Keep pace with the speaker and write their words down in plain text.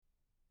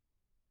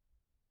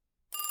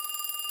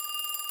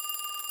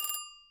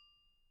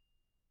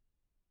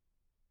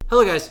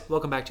Hello guys,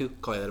 welcome back to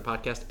Call You Later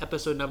Podcast,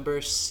 episode number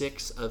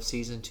 6 of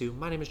season 2.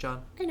 My name is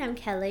John. And I'm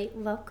Kelly.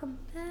 Welcome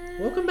back.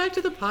 Welcome back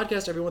to the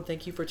podcast, everyone.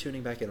 Thank you for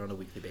tuning back in on a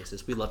weekly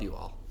basis. We love you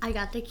all. I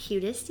got the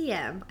cutest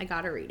DM. I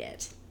gotta read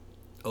it.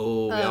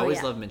 Oh, we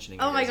always love mentioning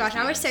Oh my gosh,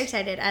 DMs. I was so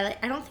excited.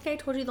 I don't think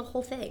I told you the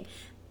whole thing,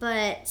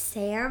 but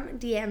Sam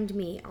DM'd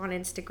me on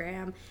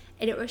Instagram,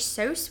 and it was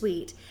so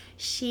sweet.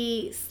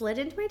 She slid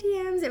into my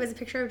DMs. It was a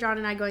picture of John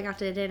and I going out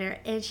to dinner,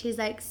 and she's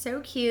like, so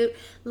cute,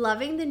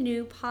 loving the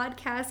new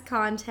podcast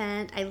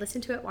content. I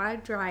listen to it while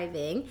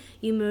driving.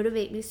 You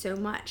motivate me so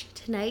much.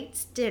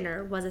 Tonight's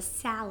dinner was a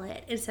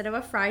salad instead of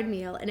a fried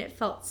meal, and it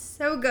felt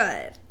so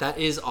good. That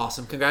is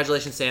awesome.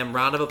 Congratulations, Sam.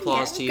 Round of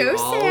applause to you go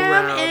all Sam,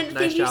 around. and nice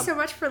thank job. you so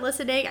much for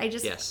listening.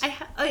 Yes.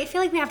 I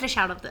feel like we have to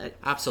shout out the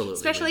Absolutely.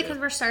 especially because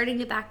we're starting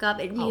to back up.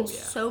 It means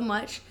yeah. so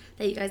much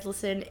that you guys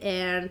listen,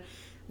 and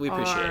We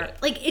appreciate it.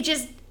 Like, it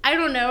just, I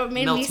don't know, it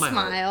made Melts me my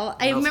heart. smile.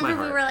 I Melts my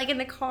remember we heart. were like in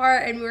the car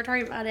and we were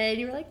talking about it, and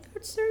you were like,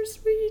 that's so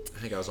sweet. I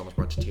think I was almost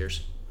brought to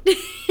tears.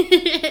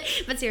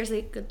 But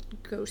seriously,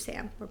 go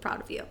Sam. We're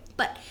proud of you.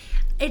 But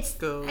it's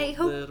Go I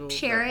little, hope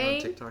sharing that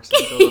one TikTok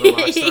song, Go Little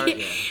Rockstar.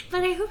 Yeah.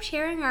 But I hope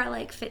sharing our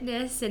like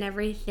fitness and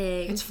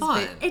everything. It's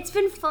fun. It's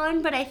been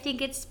fun, but I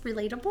think it's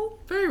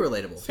relatable. Very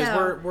relatable because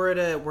So-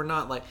 we're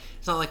not like,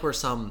 it's not like we're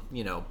some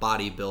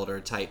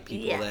bodybuilder type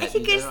people. Yeah, that I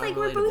think they're it's not like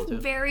we're relatable both to.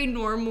 very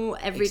normal,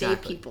 everyday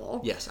Exactly.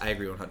 people. Yes, I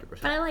agree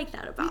 100%. But I like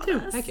that about too.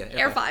 us. Heck yeah,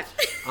 Air 5.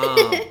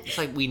 It's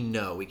like we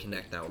know we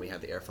connect now when we have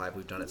the Air 5.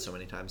 We've done it so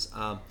many times.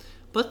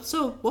 But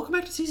so, welcome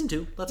back to season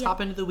 2. Let's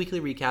hop into the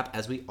weekly recap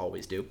as we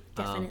always do.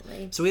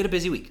 Definitely. So we had a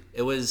busy week.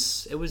 It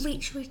was.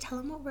 Wait, should we tell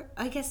them what we're...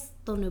 I guess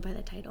they'll know by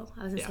the title.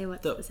 I was going to say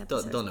what this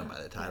episode they'll know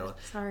by the title.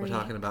 Sorry. We're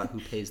talking about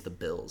who pays the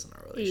bills in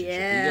our relationship.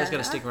 Yeah. You guys got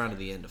to stick around to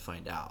the end to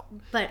find out.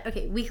 But,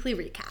 okay, weekly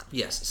recap.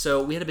 Yes.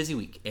 So we had a busy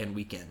week and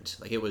weekend.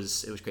 Like it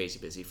was crazy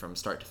busy from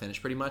start to finish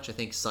pretty much. I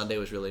think Sunday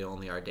was really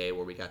only our day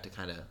where we got to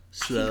kind of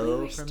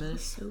slow for a minute.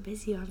 So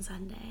busy on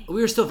Sunday.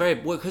 We were still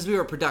because we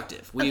were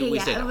productive. We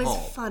stayed at it was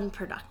home. fun,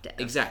 productive.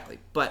 Exactly.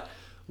 But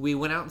we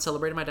went out and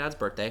celebrated my dad's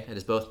birthday. It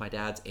is both my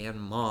dad's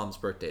and mom's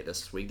birthday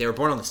this week. They were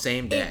born on the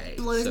same day. It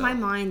blows so my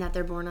mind that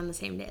they're born on the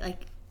same day.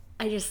 Like,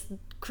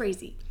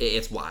 crazy.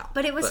 It's wild.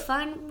 But it was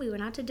fun. We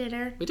went out to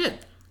dinner. We did.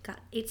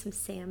 Ate some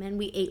salmon.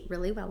 We ate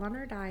really well on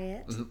our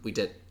diet. We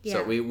did. Yeah.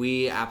 So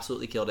we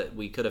absolutely killed it.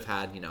 We could have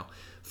had,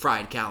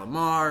 fried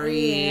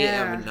calamari.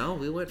 Yeah. And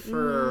we went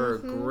for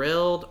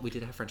grilled. We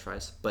did have french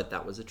fries, but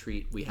that was a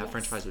treat. We have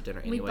french fries with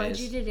dinner anyways.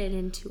 We budgeted it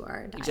into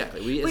our diet.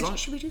 Exactly.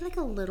 Should we do like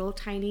a little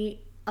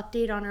tiny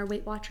update on our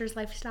Weight Watchers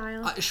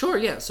lifestyle? Sure,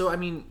 yeah. So, I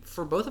mean,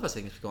 for both of us, I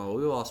think it's going,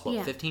 we lost,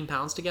 15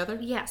 pounds together?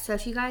 Yeah, so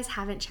if you guys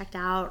haven't checked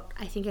out,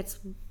 I think it's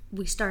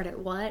We Start at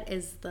What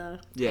is the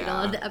title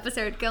of the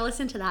episode. Go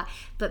listen to that.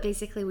 But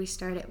basically, we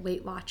start at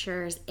Weight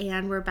Watchers,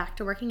 and we're back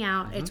to working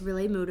out. Mm-hmm. It's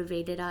really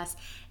motivated us.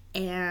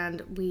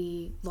 And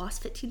we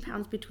lost 15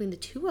 pounds between the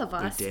two of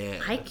us. We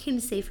did. I can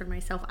say for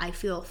myself, I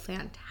feel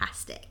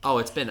fantastic. Oh,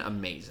 it's been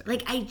amazing.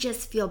 Like, I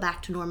just feel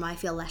back to normal. I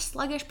feel less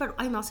sluggish, but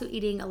I'm also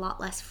eating a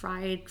lot less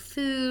fried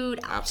food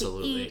out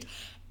Absolutely. to eat.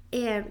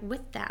 And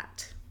with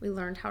that, we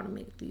learned how to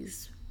make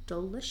these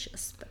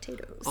delicious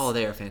potatoes. Oh,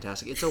 they are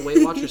fantastic. It's a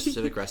Weight Watchers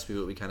specific recipe,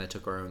 but we kind of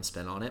took our own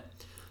spin on it.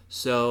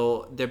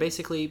 So they're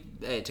basically,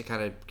 to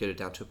kind of get it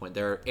down to a point,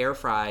 they're air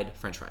fried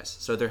French fries.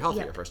 So they're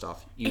healthier. First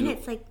off. And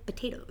it's like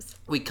potatoes.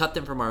 We cut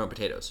them from our own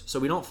potatoes, so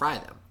we don't fry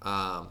them.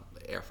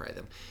 Air fry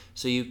them.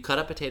 So you cut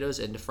up potatoes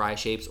into fry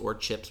shapes or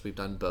chips. We've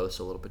done both,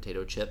 so little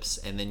potato chips,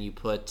 and then you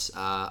put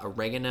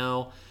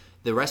oregano.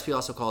 The recipe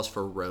also calls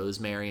for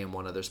rosemary and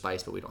one other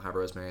spice, but we don't have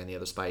rosemary and the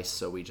other spice,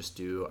 so we just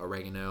do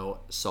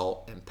oregano,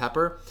 salt, and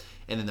pepper.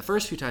 And then the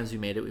first few times we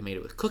made it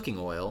with cooking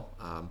oil,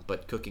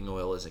 but cooking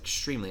oil is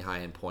extremely high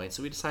in points,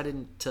 so we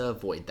decided to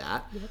avoid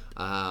that.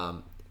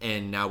 Yep.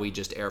 And now we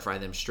just air fry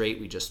them straight.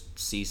 We just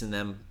season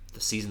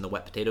the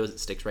wet potatoes. It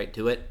sticks right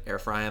to it. Air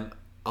fry them.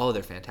 Oh,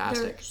 they're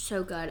fantastic. They're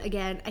so good.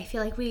 Again, I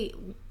feel like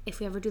if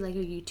we ever do like a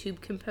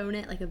YouTube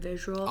component, like a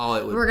visual,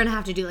 we're gonna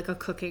have to do like a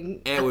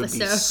cooking episode. It would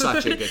be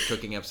such a good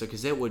cooking episode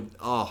because it would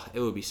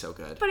be so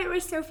good. But it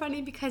was so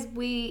funny because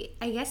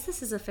I guess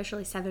this is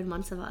officially 7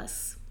 months of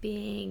us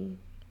being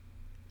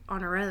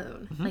on our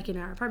own, like in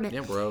our apartment.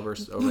 Yeah, we're over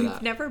We've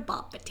that. never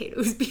bought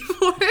potatoes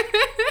before.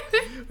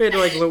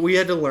 We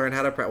had to learn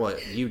how to prep. Well,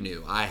 you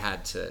knew. I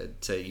had to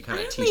you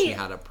kind of teach me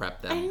how to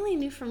prep them. I only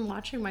knew from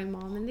watching my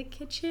mom in the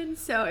kitchen,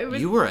 so it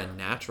was. You were a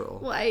natural.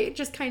 Well, I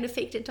just kind of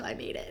faked it till I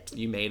made it.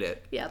 You made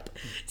it. Yep.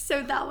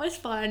 So that was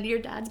fun. Your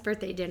dad's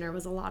birthday dinner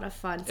was a lot of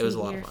fun. It was a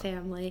lot seeing of your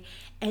fun. family,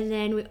 and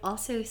then we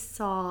also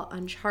saw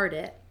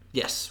Uncharted.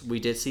 Yes,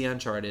 we did see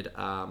Uncharted.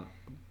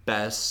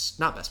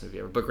 Not best movie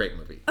ever, but great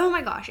movie. Oh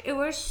my gosh, it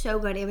was so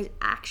good. It was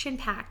action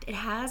packed. It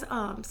has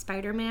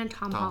Spider-Man,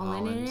 Tom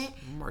Holland in it.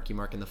 Marky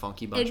Mark and the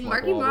Funky Bunch. And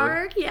Marky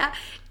Mark, yeah.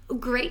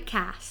 Great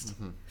cast.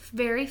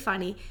 Very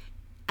funny.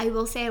 I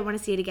will say I want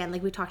to see it again.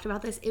 Like, we talked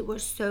about this. It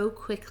was so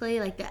quickly,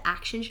 like, the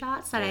action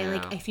shots that I,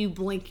 like, if you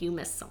blink, you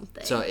miss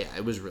something. So, yeah,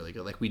 it was really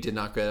good. Like, we did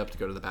not get up to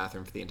go to the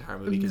bathroom for the entire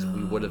movie because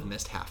we would have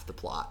missed half the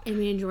plot. And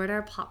we enjoyed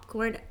our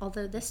popcorn,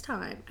 although this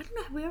time, I don't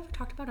know, have we ever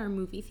talked about our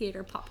movie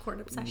theater popcorn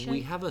obsession?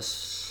 We have a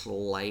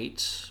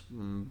slight,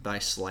 by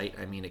slight,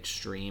 I mean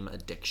extreme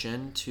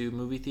addiction to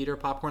movie theater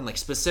popcorn. Like,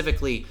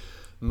 specifically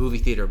movie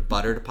theater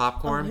buttered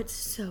popcorn. Oh, it's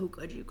so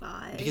good, you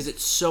guys. Because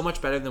it's so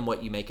much better than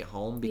what you make at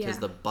home, because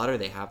the butter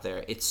they have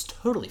there, it's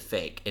totally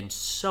fake and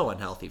so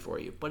unhealthy for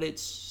you, but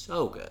it's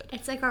so good.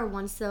 It's like our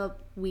once a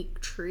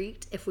week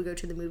treat if we go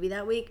to the movie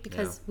that week,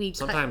 because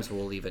sometimes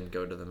we'll even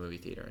go to the movie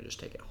theater and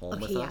just take it home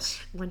with us.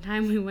 One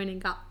time we went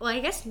and got, well, I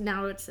guess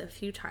now it's a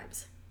few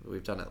times.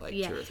 We've done it like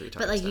 2 or 3 times.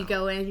 But like now. You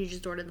go in, you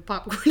just order the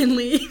popcorn and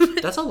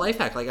leave. That's a life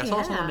hack. Like I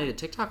saw someone made a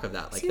TikTok of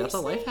that. Like Seriously? That's a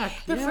life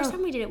hack. The first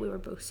time we did it, we were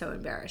both so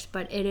embarrassed,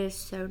 but it is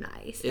so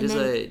nice. It is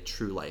a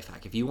true life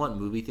hack. If you want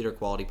movie theater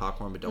quality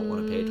popcorn but don't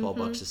want to pay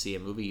 $12 to see a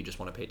movie, you just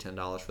want to pay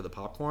 $10 for the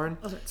popcorn.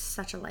 Oh, it's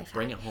such a life hack.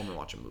 Bring it home and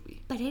watch a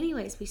movie. But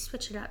anyways, we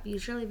switch it up.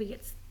 Usually we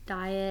get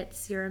Diet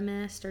Sierra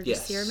Mist or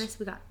just Sierra Mist.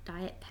 We got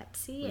Diet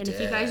Pepsi, and if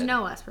you guys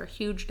know us, we're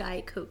huge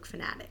Diet Coke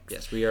fanatics.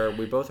 Yes, we are.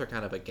 We both are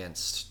kind of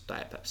against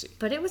Diet Pepsi.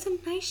 But it was a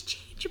nice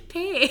change of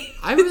pace.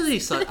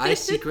 I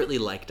secretly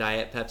like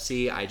Diet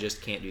Pepsi. I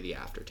just can't do the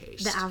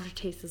aftertaste. The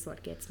aftertaste is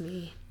what gets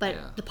me.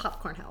 But the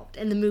popcorn helped,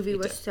 and the movie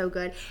was so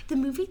good. The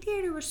movie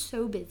theater was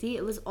so busy.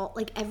 It was all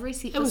like every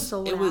seat was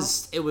sold out.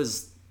 It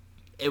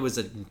was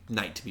a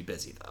night to be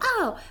busy though.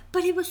 Oh,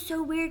 but it was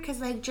so weird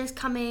because like just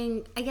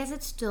coming. I guess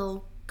it's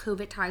still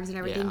COVID times and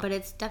everything, but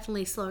it's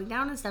definitely slowing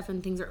down and stuff,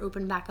 and things are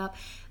open back up.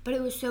 But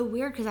it was so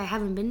weird because I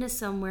haven't been to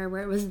somewhere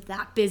where it was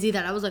that busy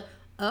that I was like,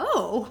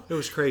 oh, it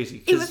was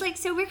crazy. It was like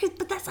so weird,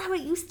 but that's how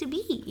it used to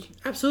be.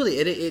 Absolutely,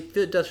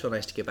 it does feel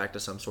nice to get back to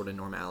some sort of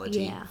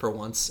normality for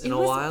once in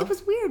a while. It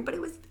was weird, but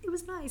it was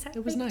nice.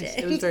 It was nice.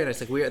 It was very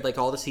nice. Like we had, like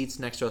all the seats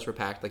next to us were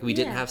packed. Like we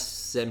didn't have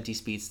empty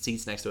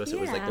seats next to us.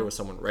 It was like there was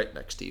someone right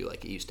next to you,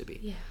 like it used to be.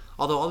 Yeah.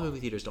 Although all the movie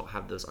theaters don't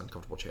have those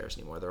uncomfortable chairs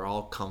anymore. They're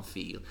all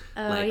comfy,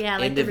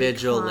 like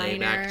individual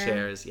laid-back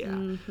chairs. Yeah.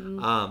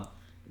 Mm-hmm.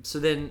 So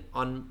then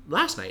on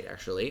last night,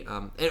 actually,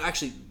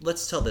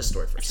 let's tell this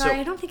story first. Sorry,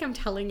 I don't think I'm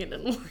telling it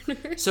in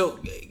order. So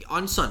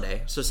on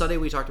Sunday,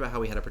 we talked about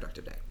how we had a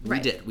productive day. We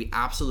did. We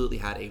absolutely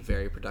had a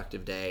very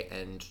productive day,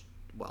 and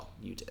well,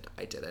 you did.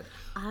 I didn't.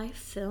 I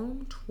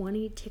filmed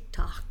 20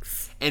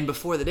 TikToks. And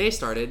before the day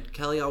started,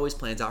 Kelly always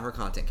plans out her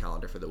content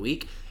calendar for the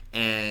week,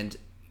 and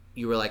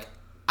you were like,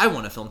 I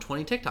want to film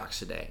 20 TikToks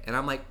today. And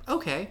I'm like,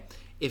 okay,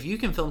 if you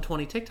can film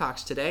 20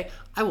 TikToks today,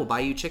 I will buy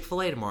you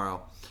Chick-fil-A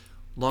tomorrow.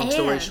 Long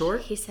story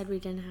short, he said we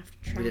didn't have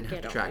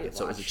to track it.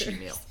 So it was a cheat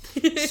meal.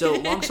 So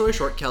long story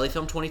short, Kelly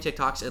filmed 20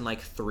 TikToks in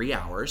like 3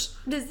 hours.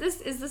 Is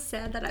this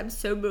sad that I'm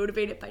so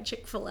motivated by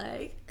Chick-fil-A?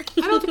 I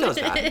don't think that was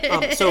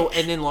bad.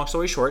 And then long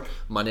story short,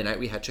 Monday night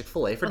we had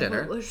Chick-fil-A for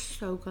dinner. It was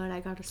so good.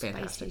 I got a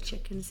spicy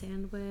chicken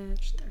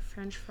sandwich, their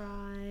French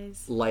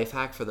fries. Life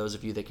hack for those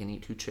of you that can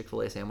eat 2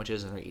 Chick-fil-A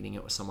sandwiches and are eating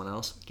it with someone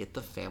else: get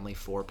the family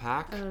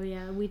 4-pack. Oh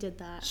yeah, we did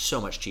that.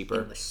 So much cheaper.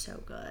 It was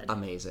so good.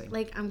 Amazing.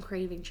 Like I'm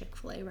craving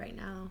Chick-fil-A right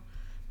now.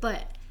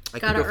 But I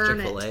gotta earn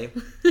it.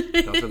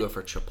 I also go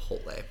for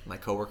Chipotle. My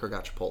coworker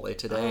got Chipotle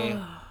today.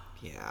 Oh.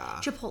 Yeah.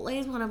 Chipotle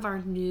is one of our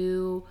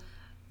new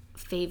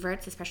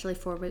favorites, especially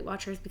for Weight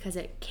Watchers, because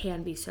it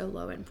can be so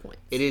low in points.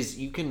 It is.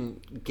 You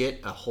can get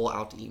a whole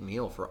out-to-eat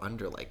meal for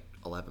under like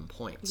 11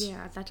 points.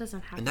 Yeah, that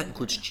doesn't happen. And that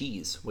includes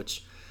cheese,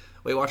 which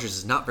Weight Watchers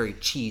is not very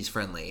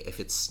cheese-friendly if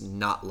it's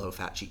not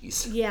low-fat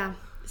cheese. Yeah.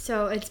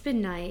 So it's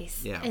been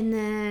nice. Yeah. And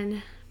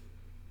then...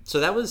 So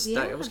that was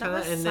kind of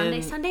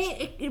Sunday.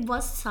 Sunday it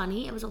was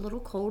sunny. It was a little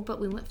cold, but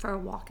we went for a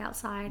walk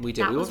outside. We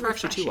did. We went for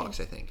actually 2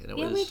 walks, I think. And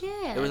we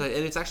did. It was and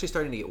it's actually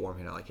starting to get warm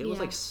here now. Like it was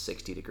like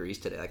 60 degrees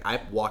today. Like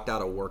I walked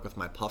out of work with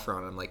my puffer on.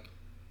 And I'm like,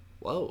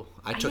 whoa!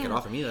 I took it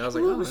off immediately. I was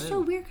like, it was so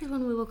weird because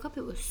when we woke up,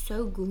 it was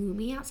so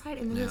gloomy outside,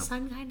 and then the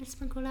sun kind of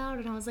sprinkled out,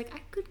 and I was like, I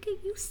could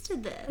get used to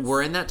this.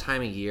 We're in that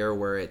time of year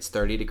where it's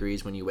 30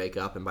 degrees when you wake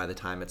up, and by the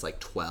time it's like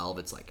 12,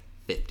 it's like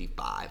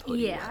 55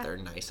 hoodie weather,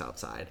 nice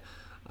outside.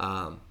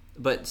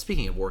 But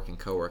speaking of work and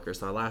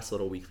coworkers, our last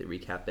little weekly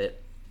recap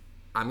bit,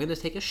 I'm going to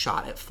take a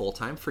shot at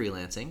full-time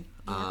freelancing.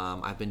 Yeah.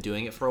 I've been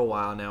doing it for a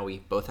while now. We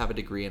both have a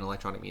degree in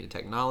electronic media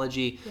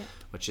technology,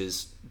 which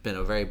has been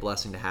a very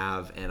blessing to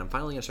have. And I'm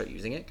finally going to start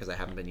using it because I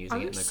haven't been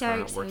using it in the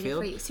current work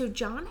field. For you. So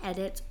John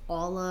edits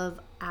all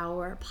of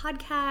our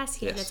podcasts.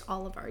 He edits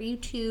all of our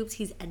YouTubes.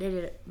 He's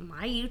edited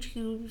my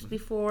YouTubes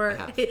before.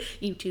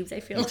 YouTubes, I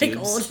feel like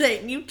old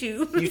saying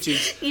YouTube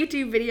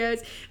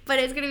videos. But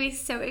it's gonna be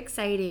so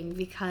exciting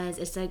because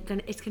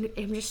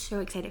I'm just so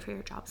excited for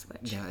your job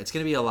switch. Yeah, it's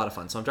gonna be a lot of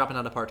fun. So I'm dropping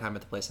out of part-time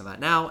at the place I'm at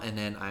now, and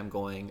then I'm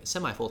going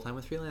semi-full-time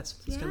with freelance.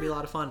 It's gonna be a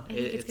lot of fun.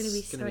 It's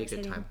gonna be a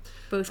good time.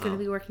 Both gonna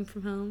be working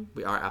from home.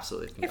 We are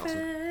absolutely. It's gonna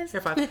be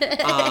awesome. High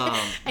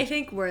five. I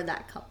think we're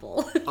that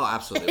couple. Oh,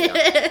 absolutely.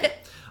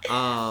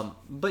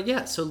 But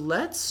yeah, so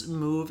let's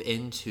move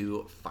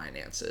into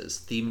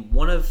finances.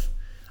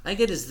 I think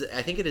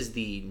it is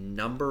the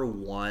number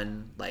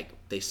one, like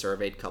they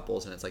surveyed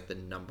couples and it's like the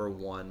number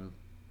one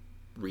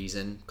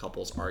reason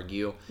couples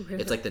argue.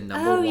 Really? It's like the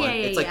number Oh, one. yeah,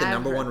 It's like the I've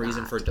number one heard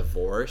reason that. for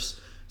divorce.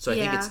 So I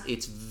Yeah. think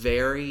it's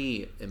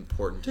very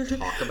important to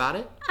talk about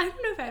it. I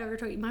don't know if I ever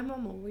told you. My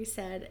mom always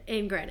said,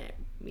 and granted,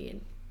 me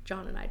and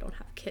John and I don't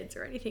have kids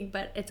or anything,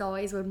 but it's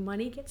always when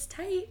money gets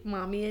tight,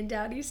 mommy and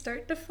daddy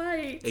start to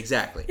fight.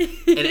 Exactly.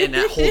 And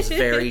that holds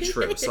very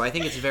true. So I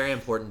think it's very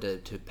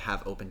important to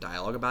have open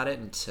dialogue about it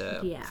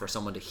and for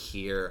someone to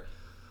hear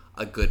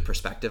a good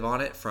perspective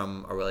on it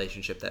from a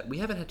relationship that we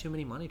haven't had too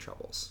many money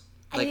troubles.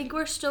 I think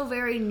we're still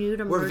very new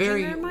to we're merging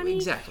very our money.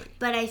 exactly.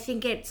 But I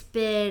think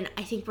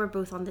I think we're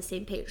both on the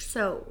same page.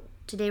 So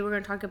today we're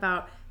going to talk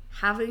about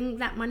having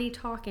that money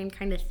talk and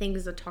kind of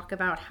things to talk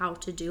about how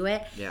to do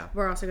it. Yeah.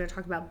 We're also going to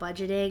talk about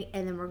budgeting,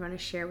 and then we're going to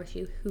share with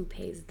you who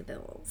pays the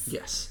bills.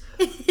 Yes.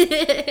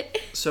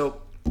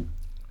 So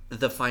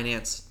the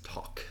finance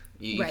talk.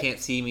 You Right. can't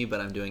see me, but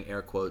I'm doing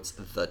air quotes,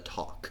 the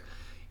talk.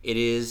 It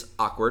is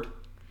awkward.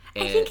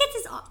 I think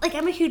it's like,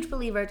 I'm a huge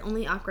believer it's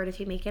only awkward if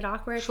you make it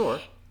awkward. Sure.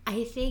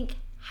 I think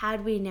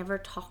had we never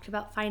talked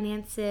about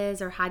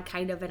finances or had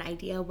kind of an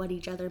idea what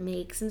each other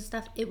makes and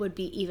stuff, it would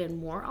be even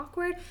more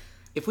awkward.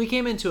 If we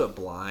came into it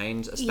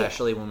blind,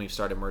 especially when we've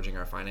started merging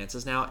our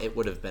finances now, it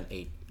would have been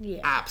a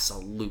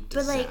absolute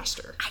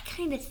disaster. But I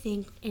kind of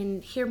think,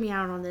 and hear me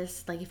out on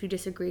this, like if you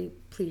disagree,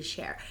 please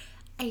share.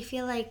 I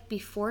feel like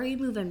before you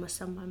move in with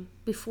someone,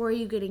 before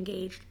you get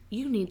engaged,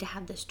 you need to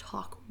have this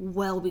talk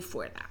well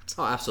before that.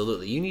 Oh,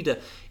 absolutely. You need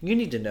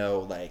to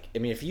know, like, I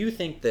mean, if you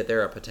think that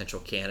they're a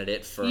potential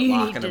candidate for You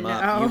locking need to them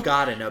up, know. you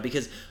gotta know,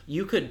 because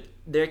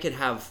they could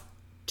have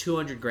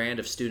 $200,000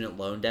 of student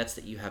loan debts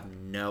that you have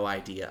no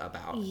idea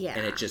about. Yeah.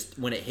 And it just,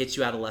 when it hits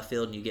you out of left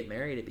field and you get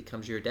married, it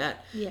becomes your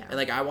debt. Yeah. And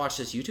like, I watch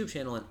this YouTube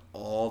channel and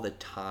all the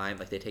time,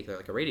 like they take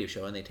like a radio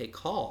show and they take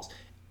calls.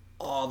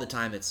 All the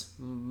time it's,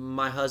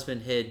 my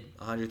husband hid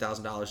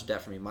 $100,000 in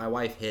debt for me. My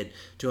wife hid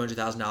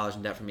 $200,000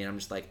 in debt for me. And I'm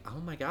just like, oh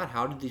my God,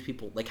 how did these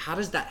people, like, how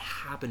does that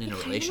happen in a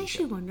It relationship? makes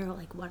you wonder,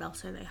 like, what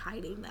else are they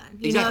hiding then?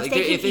 You Exactly. know,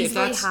 if they can If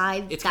easily that's,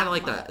 hide it's kind of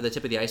that like much. the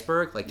tip of the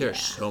iceberg. Like, there's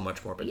Yeah. so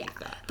much more beneath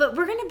that. But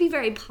we're going to be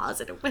very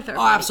positive with our Oh,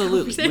 money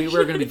absolutely.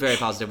 We're going to be very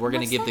positive. We're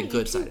going to What's give the that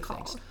good YouTube side of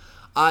called? things.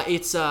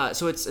 It's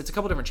a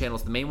couple different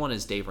channels. The main one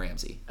is Dave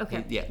Ramsey.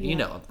 Okay. Yeah, Yeah, you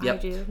know him. I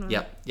Yep. do.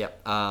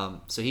 Yep.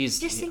 So he's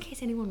Just in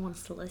case anyone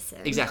wants to listen.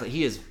 exactly.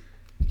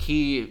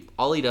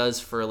 All he does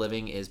for a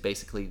living is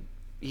basically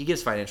he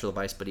gives financial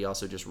advice, but he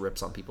also just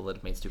rips on people that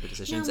have made stupid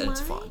decisions, and it's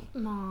fun.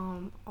 My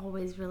mom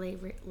always really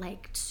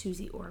liked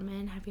Susie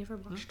Orman. Have you ever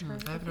watched her?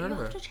 I haven't heard of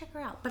her. You'll have to check her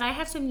out. But I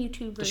have some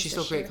YouTubers. Does she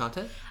still create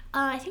content?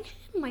 I think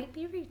she might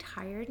be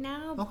retired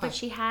now, Okay. but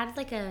she had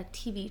like a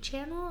TV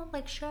channel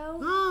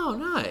show Oh,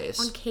 nice.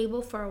 on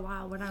cable for a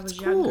while when I was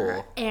cool.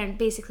 younger, and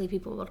basically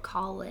people would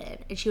call in,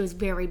 and she was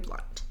very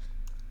blunt.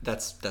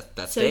 That's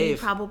So Dave. you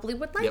probably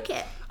would like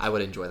it. I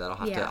would enjoy that.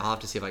 I'll Yeah. have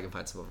to see if I can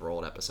find some of her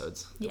old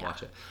episodes to Yeah.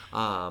 watch it.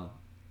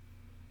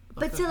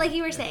 But so like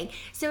you were saying,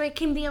 so it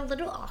can be a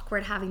little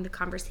awkward having the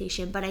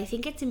conversation, but I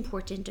think it's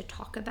important to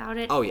talk about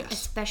it. Oh, yes.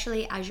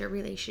 Especially as your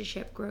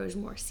relationship grows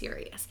more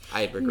serious.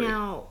 I agree.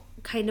 Now,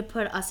 kind of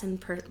put us in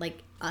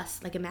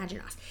imagine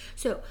us.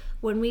 So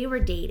when we were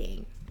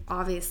dating,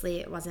 obviously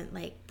it wasn't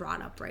like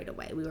brought up right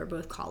away. We were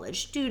both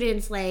college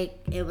students. Like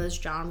it was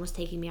John was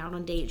taking me out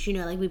on dates. You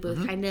know, like we both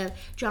Mm-hmm.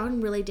 John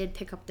really did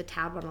pick up the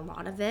tab on a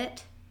lot of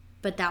it,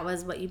 but that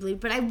was what you believed.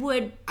 But I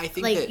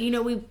think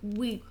that-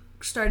 we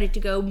started to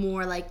go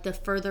more like the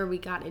further we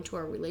got into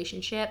our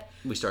relationship,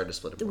 we started to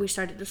split it more. we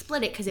started to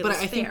split it because it But was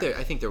I fair.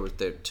 think there was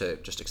to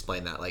just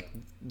explain that, like,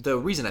 the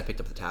reason I picked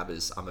up the tab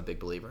is I'm a big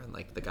believer in,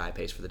 like, the guy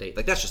pays for the date.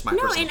 Like, that's just my No,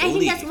 personal and I think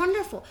belief. that's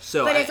wonderful.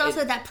 So but it's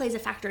also that plays a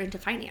factor into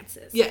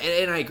finances. Yeah,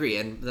 and I agree.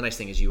 And the nice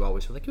thing is you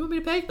always were like, you want me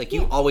to pay? Like,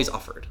 you always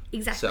offered.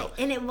 Exactly. So,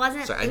 And it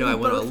wasn't. sorry, I and know we I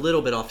went both- a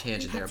little bit off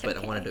tangent there, That's but I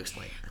okay. wanted to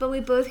explain. But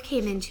we both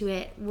came into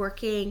it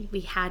working.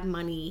 We had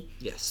money.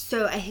 Yes.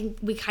 So I think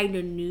we kind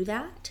of knew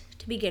that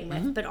to begin with.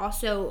 Mm-hmm. But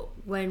also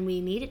when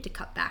we needed to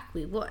cut back,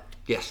 we would.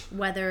 Yes.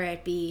 Whether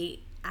it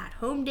be at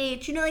home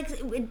dates,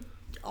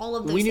 all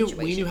of those We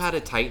situations. knew how to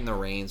tighten the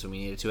reins when we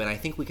needed to, and I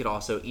think we could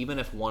also, even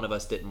if one of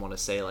us didn't want to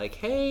say like,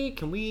 "Hey,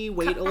 can we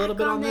wait Cut a little back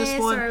bit on on this this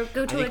one?" or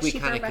go to I think a we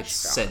cheaper kind of could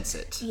restaurant. sense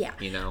it. Yeah.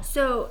 You know.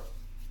 So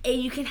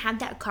you can have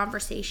that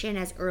conversation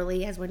as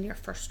early as when you're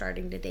first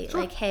starting to date.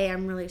 Like, hey,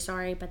 I'm really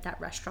sorry, but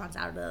that restaurant's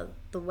out of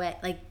the way.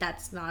 Like,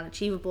 that's not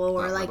achievable.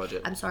 Or Not my like,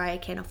 budget. I'm sorry, I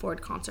can't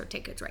afford concert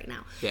tickets right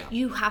now. Yeah.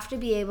 You have to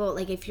be able,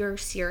 like, if you're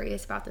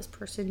serious about this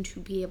person, to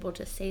be able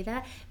to say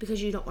that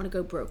because you don't want to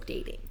go broke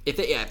dating. If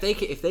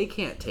they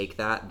can't take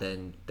that,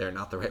 then they're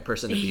not the right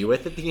person to be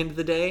with at the end of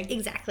the day.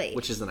 Exactly.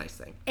 Which is the nice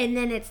thing. And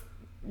then it's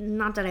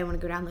not that I want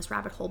to go down this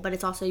rabbit hole, but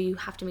it's also you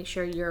have to make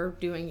sure you're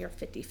doing your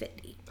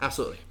 50-50.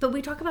 Absolutely. But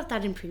we talk about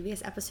that in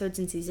previous episodes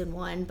in season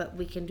 1, but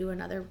we can do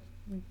another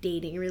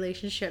dating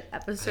relationship I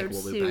episode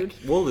think soon.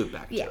 we'll loop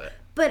back Yeah. to it.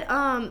 But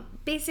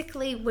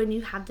basically when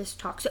you have this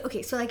talk, so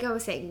like I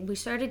was saying, we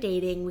started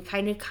dating, we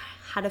kind of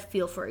had a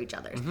feel for each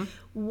other. Mm-hmm.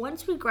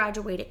 Once we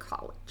graduated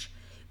college,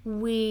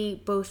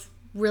 we both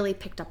really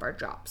picked up our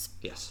jobs.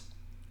 Yes.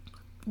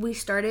 we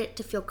started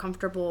to feel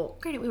comfortable.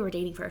 Granted, we were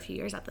dating for a few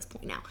years at this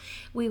point now.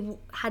 We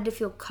had to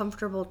feel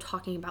comfortable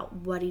talking about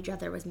what each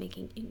other was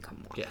making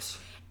income-wise. Yes.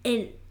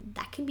 And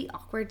that can be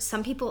awkward.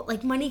 Some people,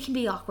 like, money can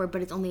be awkward,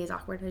 but it's only as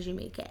awkward as you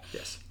make it.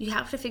 Yes. You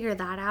have to figure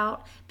that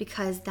out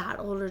because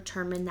that will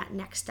determine that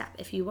next step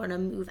if you want to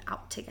move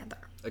out together.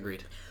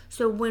 Agreed.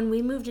 So when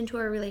we moved into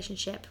our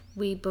relationship,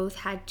 we both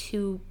had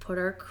to put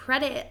our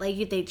credit,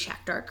 like, they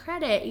checked our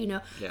credit, you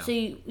know. Yeah. So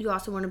you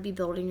also want to be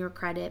building your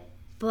credit,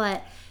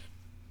 but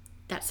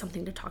that's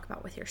something to talk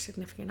about with your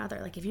significant other.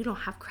 Like, if you don't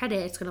have credit,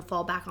 it's going to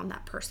fall back on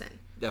that person.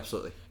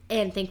 Absolutely.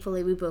 And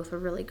thankfully, we both were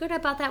really good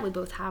about that. We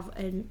both have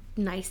a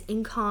nice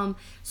income.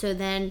 So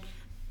then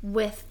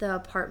with the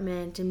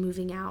apartment and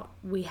moving out,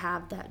 we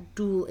have that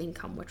dual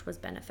income, which was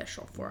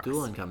beneficial for us.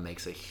 Dual income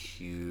makes a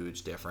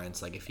huge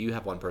difference. Like, if you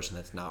have one person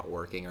that's not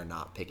working or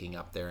not picking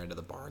up their end of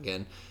the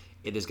bargain,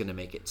 it is going to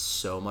make it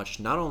so much,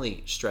 not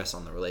only stress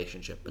on the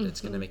relationship, but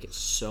it's going to make it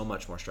so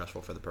much more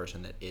stressful for the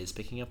person that is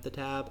picking up the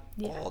tab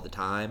all the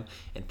time.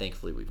 And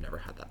thankfully, we've never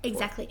had that before.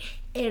 Exactly.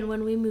 And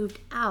when we moved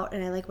out,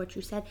 and I like what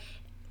you said,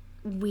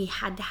 we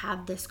had to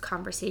have this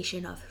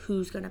conversation of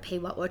who's going to pay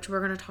what, which we're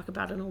going to talk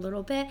about in a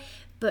little bit.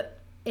 But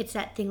it's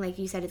that thing, like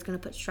you said, it's going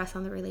to put stress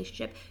on the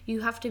relationship.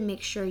 You have to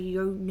make sure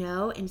you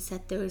know and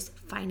set those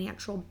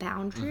financial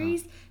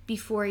boundaries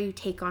before you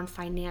take on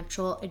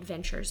financial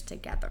adventures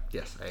together.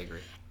 Yes, I agree.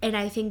 And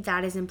I think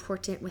that is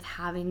important with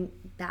having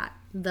that,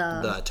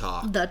 the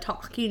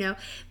talk, you know,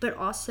 but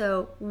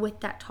also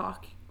with that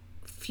talk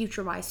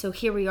future wise. So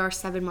here we are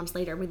 7 months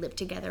later, we live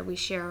together, we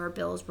share our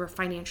bills, we're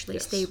financially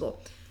stable.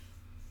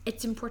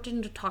 It's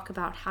important to talk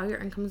about how your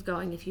income's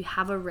going. If you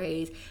have a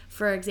raise,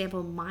 for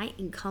example, my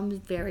income's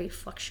very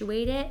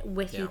fluctuated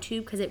with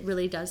YouTube because it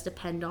really does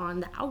depend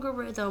on the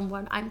algorithm,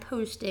 what I'm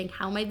posting,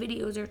 how my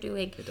videos are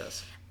doing. It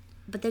does.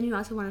 But then you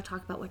also want to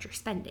talk about what you're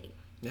spending.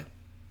 Yeah.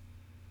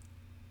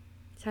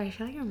 Sorry, I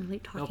feel like I'm really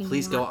talking. No,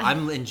 please go.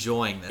 I'm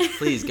enjoying this.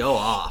 Please go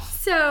off.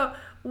 So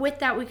with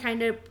that, we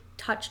kind of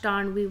touched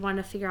on, we want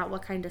to figure out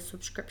what kind of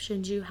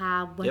subscriptions you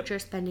have, what you're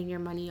spending your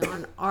money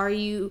on. Are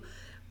you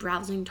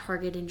browsing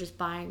Target and just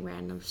buying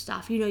random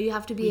stuff? You know, you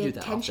have to be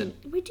attention.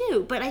 We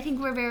do, but I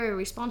think we're very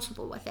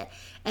responsible with it.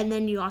 And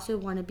then you also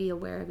want to be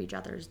aware of each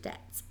other's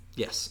debts.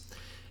 Yes.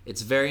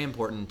 It's very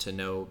important to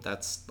know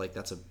that's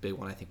a big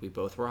one I think we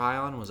both were high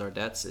on was our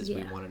debts is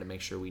we wanted to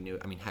make sure we knew.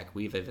 I mean, heck,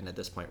 we've even at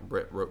this point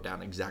wrote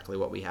down exactly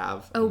what we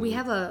have. Oh, we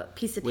have a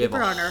piece of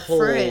paper on our fridge.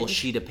 We have a whole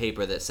sheet of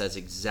paper that says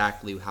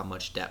exactly how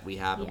much debt we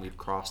have, and we've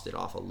crossed it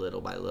off a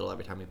little by little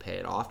every time we pay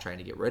it off, trying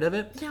to get rid of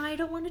it. Now, I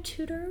don't want to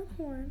toot our own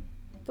horn,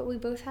 but we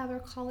both have our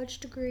college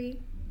degree,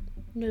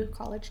 no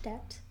college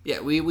debt. Yeah,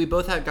 we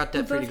both got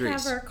debt-free degrees. We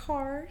both have our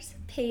cars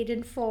paid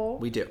in full.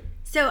 We do.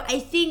 So I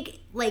think,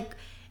 like,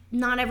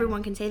 not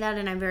everyone can say that,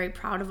 and I'm very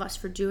proud of us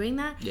for doing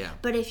that. Yeah.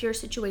 But if your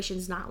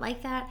situation's not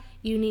like that,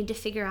 you need to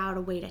figure out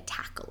a way to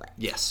tackle it.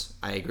 Yes,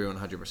 I agree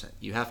 100%.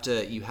 You have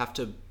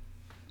to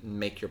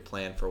make your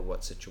plan for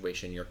what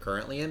situation you're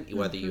currently in,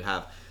 whether you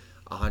have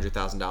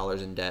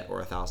 $100,000 in debt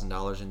or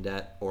 $1,000 in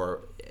debt,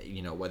 or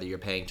you know whether you're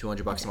paying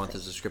 $200 a month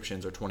in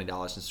subscriptions or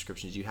 $20 in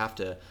subscriptions. You have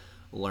to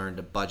learn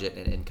to budget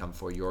an income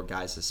for your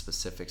guys'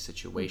 specific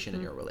situation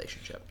in your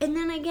relationship. And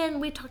then again,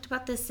 we talked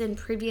about this in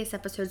previous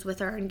episodes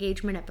with our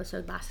engagement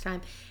episode last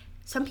time.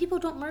 Some people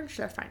don't merge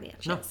their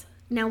financials. No.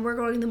 Now we're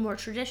going the more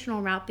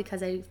traditional route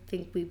because I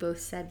think we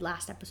both said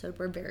last episode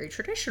we're very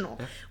traditional.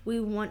 Yeah. We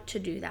want to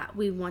do that.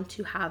 We want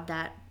to have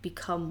that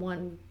become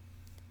one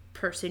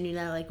person, you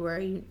know, like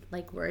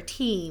we're a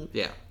team.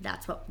 Yeah.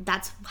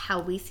 That's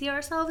how we see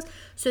ourselves.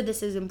 So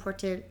this is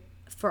important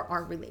for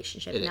our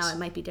relationship. It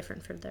might be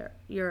different for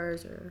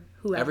yours or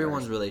whoever.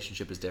 Everyone's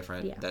relationship is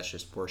different. Yeah. That's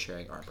just we're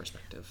sharing our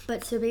perspective.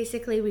 But so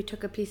basically we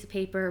took a piece of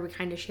paper, we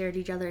kind of shared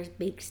each other's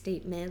bank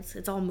statements.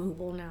 It's all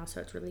mobile now,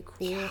 so it's really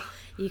cool. Yeah.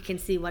 You can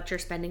see what you're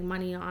spending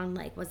money on.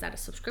 Like, was that a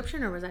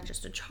subscription or was that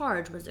just a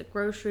charge? Was it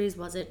groceries?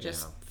 Was it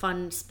just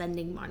fun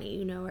spending money?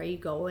 You know, are you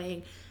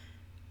going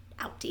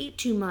out to eat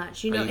too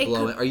much? You know,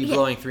 are you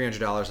blowing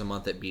 $300 a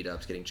month at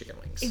beat-ups getting chicken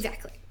wings?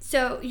 Exactly.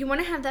 So you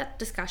want to have that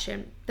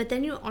discussion, but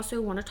then you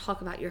also want to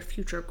talk about your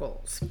future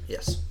goals.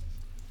 Yes.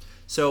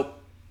 So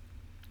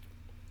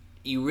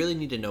you really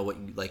need to know what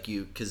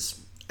because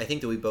I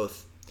think that we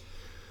both,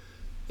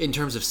 in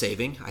terms of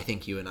saving, I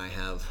think you and I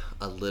have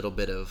a little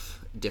bit of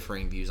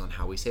differing views on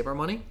how we save our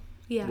money.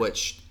 Yeah.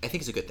 Which I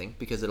think is a good thing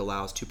because it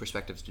allows two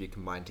perspectives to be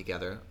combined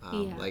together.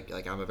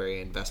 Like I'm a very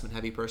investment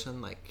heavy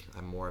person. Like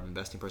I'm more of an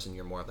investing person.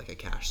 You're more of like a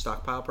cash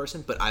stockpile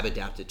person. But I've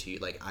adapted to you.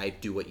 Like I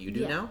do what you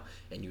do now,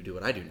 and you do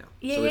what I do now.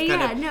 Yeah,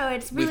 so No,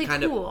 it's really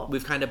cool.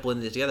 We've kind of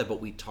blended it together, but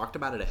we talked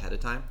about it ahead of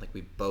time. Like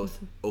we both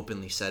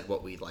openly said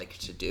what we like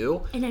to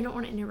do. And I don't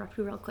want to interrupt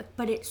you real quick,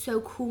 but it's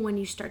so cool when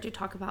you start to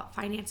talk about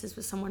finances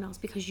with someone else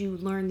because you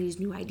learn these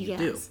new ideas.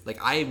 You do. Like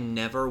I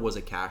never was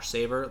a cash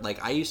saver.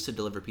 Like I used to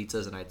deliver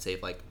pizzas and I'd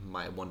save like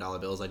my $1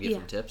 bills I'd get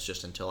from tips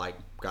just until I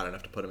got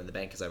enough to put them in the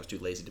bank because I was too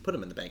lazy to put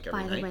them in the bank every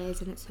night. By the way,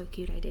 isn't it so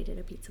cute? I dated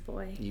a pizza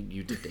boy.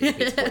 You did date a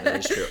pizza boy. That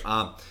is true.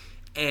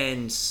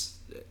 And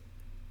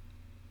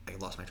I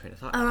lost my train of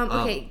thought.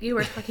 Okay, you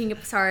were talking,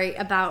 sorry,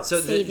 about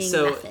saving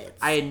methods.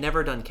 I had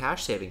never done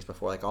cash savings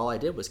before. Like, all I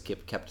did was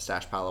kept a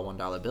stash pile of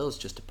 $1 bills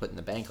just to put in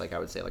the bank. Like, I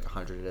would say like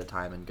 100 at a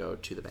time and go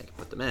to the bank and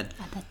put them in.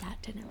 I bet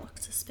that didn't look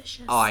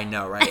suspicious. Oh, I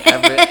know, right?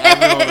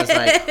 Everyone was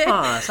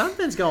like,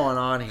 something's going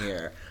on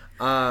here.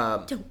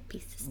 Don't be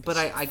suspicious. But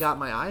I got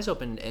my eyes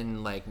open,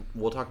 and like,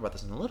 we'll talk about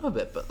this in a little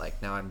bit, but like,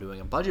 now I'm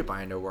doing a budget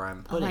binder where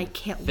I'm putting I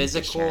can't wait to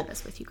physical share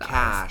this with you guys.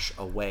 cash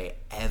away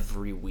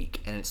every week,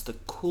 and it's the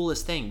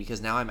coolest thing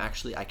because now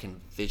I can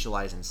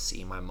visualize and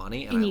see my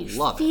money, and I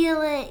love it. You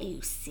feel it,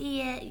 you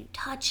see it, you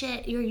touch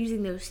it. You're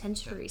using those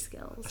sensory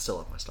skills. I still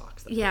love my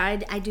stocks, though. Yeah,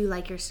 I do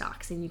like your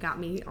stocks, and you got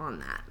me on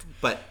that.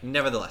 But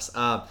nevertheless,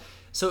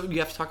 so you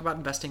have to talk about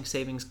investing,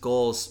 savings,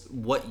 goals,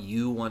 what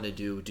you want to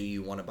do. Do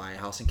you want to buy a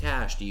house in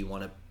cash? Do you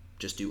want to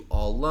just do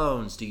all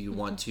loans? Do you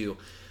want to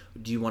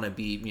be,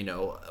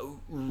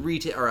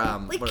 retail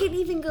or We can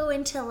even go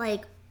into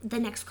like the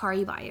next car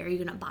you buy. Are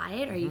you gonna buy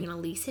it? Are you gonna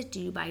lease it? Do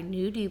you buy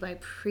new? Do you buy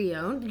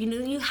pre-owned?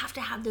 You have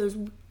to have those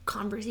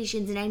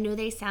conversations, and I know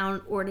they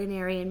sound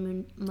ordinary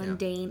and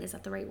mundane. Yeah. Is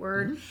that the right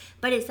word? Mm-hmm.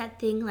 But it's that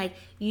thing, like,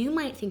 you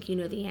might think you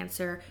know the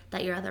answer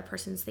that your other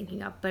person's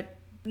thinking of, but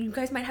you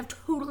guys might have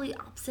totally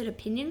opposite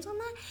opinions on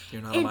that.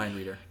 You're not a mind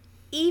reader.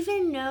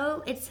 Even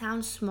though it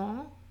sounds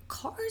small,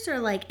 cars are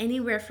like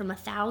anywhere from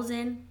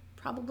 $1,000,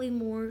 probably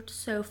more,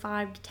 so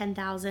 $5,000 to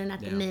 $10,000 at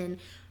the min,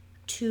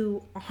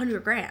 to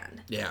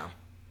 $100,000. Yeah.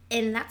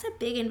 And that's a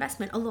big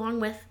investment,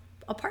 along with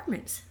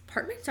apartments.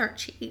 Apartments aren't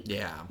cheap.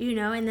 Yeah.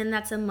 And then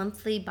that's a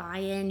monthly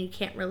buy-in. You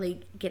can't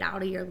really get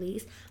out of your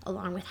lease,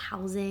 along with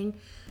housing.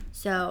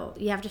 So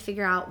you have to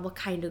figure out what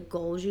kind of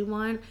goals you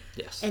want.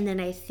 Yes. And then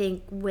I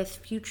think with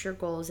future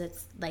goals,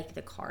 it's like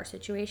the car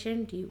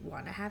situation. Do you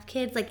want to have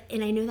kids?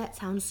 And I know that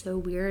sounds so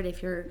weird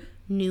if you're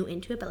new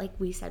into it, but like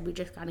we said, we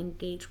just got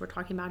engaged. We're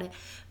talking about it.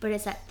 But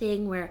it's that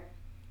thing where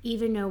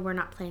even though we're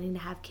not planning to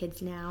have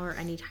kids now or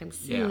anytime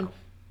soon,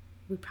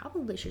 we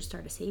probably should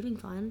start a saving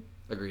fund.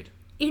 Agreed.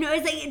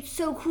 It's like, it's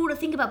so cool to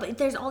think about, but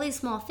there's all these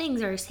small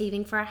things. Are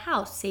saving for a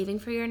house, saving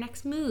for your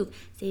next move,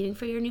 saving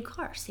for your new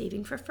car,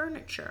 saving for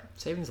furniture.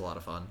 Saving's a lot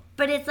of fun.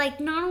 But it's like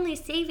not only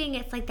saving,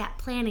 it's like that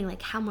planning,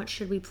 like how much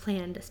should we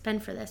plan to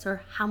spend for this,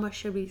 or how much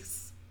should we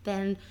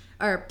spend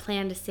or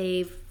plan to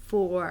save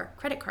for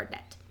credit card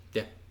debt.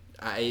 Yeah.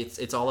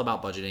 It's all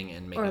about budgeting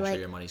and making sure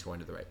your money's going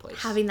to the right place.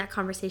 Having that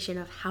conversation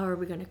of how are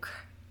we going to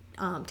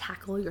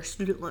tackle your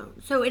student loan.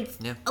 So it's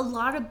a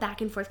lot of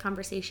back and forth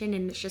conversation,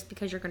 and it's just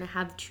because you're going to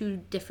have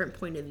two different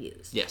point of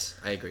views. Yes,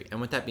 I agree.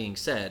 And with that being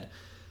said,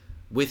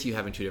 with you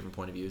having two different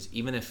point of views,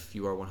 even if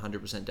you are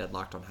 100%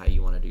 deadlocked on how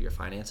you want to do your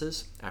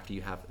finances, after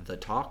you have the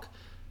talk,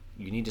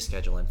 you need to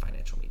schedule in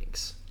financial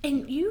meetings.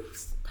 And you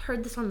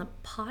heard this on the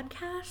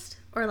podcast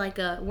or like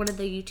one of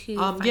the YouTube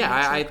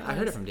I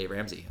heard it from Dave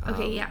Ramsey.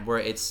 Okay, where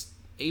it's,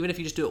 even if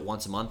you just do it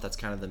once a month, that's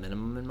kind of the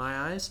minimum in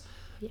my eyes.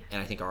 Yeah.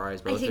 And I think our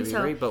eyes both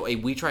agree. But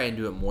we try and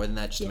do it more than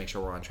that just to make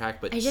sure we're on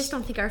track. But I just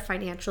don't think our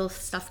financial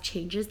stuff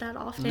changes that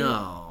often.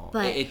 No,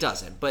 but it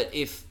doesn't. But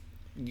if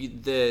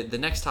the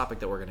next topic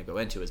that we're going to go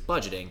into is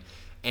budgeting,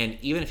 and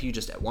even if you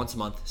just once a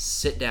month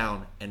sit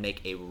down and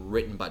make a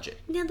written budget.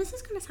 Now, this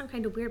is going to sound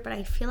kind of weird, but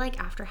I feel like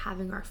after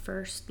having our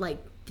first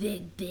like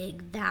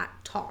big that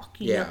talk,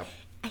 you know,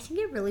 I think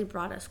it really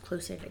brought us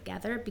closer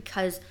together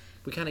because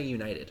we kind of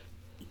united.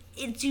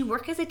 You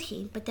work as a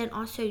team, but then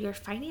also your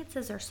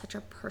finances are such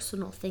a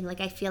personal thing. Like,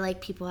 I feel like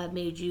people have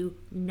made you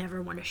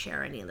never want to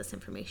share any of this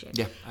information.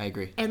 Yeah, I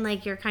agree. And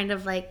like, you're kind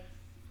of like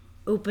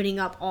opening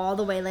up all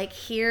the way. Like,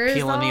 here's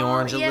peeling the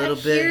orange a little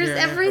bit. Here's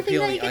everything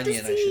that you get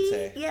onion, to see. I should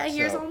say. Yeah,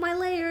 here's all my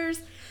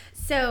layers.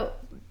 So,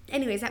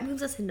 anyways, that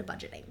moves us into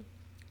budgeting.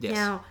 Yes.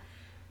 Now,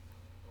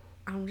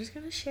 I'm just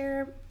gonna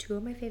share two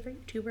of my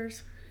favorite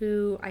YouTubers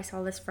who I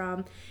saw this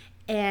from,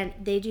 and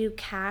they do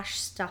cash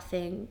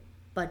stuffing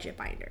budget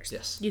binders.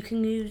 Yes. You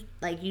can use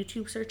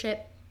YouTube search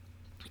it,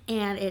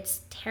 and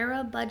it's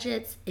Tara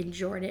Budgets and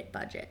Jordan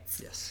Budgets.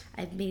 Yes.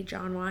 I've made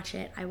John watch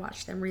it. I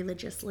watch them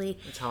religiously.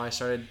 That's how I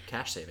started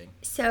cash saving.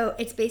 So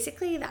it's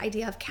basically the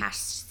idea of cash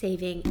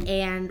saving,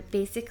 and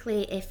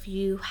basically if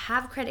you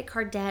have credit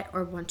card debt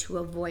or want to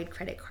avoid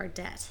credit card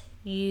debt,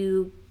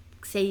 you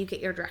say you get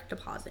your direct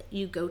deposit.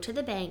 You go to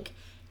the bank,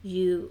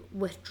 you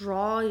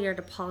withdraw your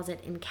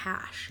deposit in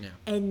cash,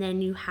 and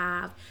then you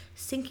have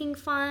sinking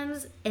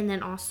funds, and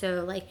then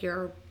also like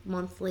your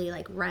monthly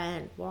like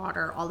rent,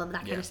 water, all of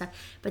that kind of stuff.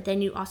 But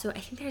then you also, I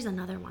think there's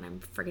another one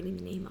I'm forgetting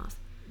the name of.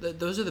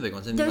 Those are the big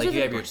ones. And like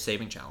you have your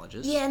saving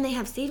challenges. Yeah, and they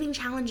have saving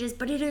challenges,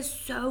 but it is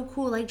so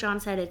cool. Like John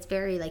said, it's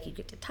very like you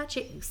get to touch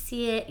it, you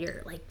see it,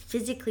 you're like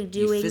physically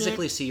doing it. You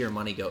physically see your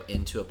money go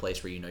into a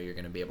place where you know you're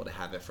going to be able to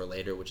have it for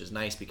later, which is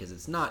nice because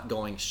it's not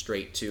going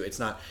straight to, it's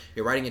not,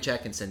 you're writing a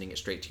check and sending it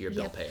straight to your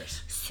bill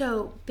payers.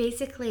 So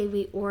basically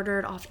we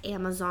ordered off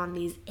Amazon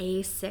these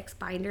A6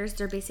 binders.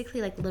 They're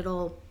basically like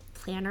little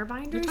planner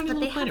binders, but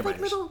they have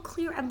like little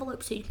clear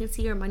envelopes so you can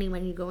see your money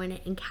when you go in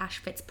it, and cash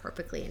fits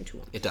perfectly into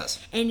them. It does.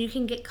 And you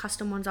can get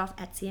custom ones off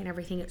Etsy and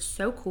everything. It's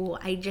so cool.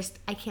 I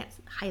can't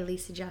highly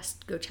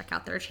suggest go check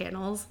out their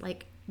channels.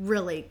 Like,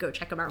 really go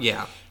check them out.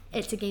 Yeah.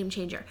 It's a game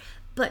changer.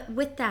 But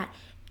with that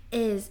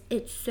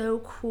it's so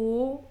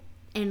cool.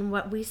 And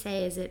what we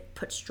say is it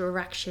puts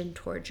direction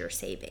towards your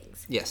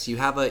savings. Yes, you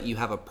have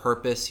a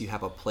purpose, you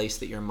have a place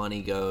that your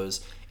money goes.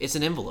 It's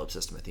an envelope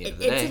system at the end of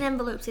the day. It's an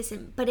envelope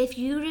system. But if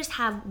you just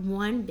have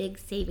one big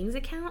savings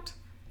account,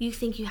 you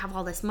think you have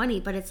all this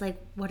money, but it's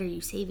like, what are you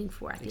saving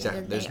for at the end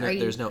of the day?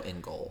 There's no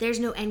end goal. There's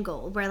no end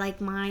goal. Where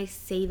like my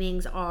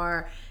savings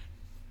are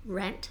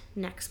rent,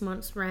 next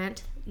month's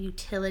rent,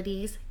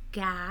 utilities,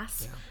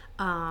 gas,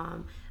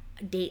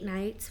 date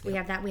nights. We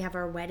have that. We have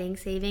our wedding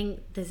saving.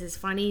 This is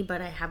funny,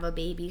 but I have a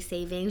baby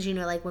savings. You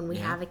know, like when we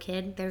have a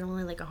kid, there's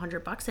only like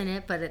 $100 in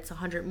it, but it's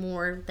 $100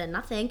 more than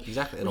nothing.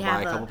 Exactly. It'll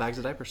buy a couple bags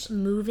of diapers.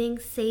 Moving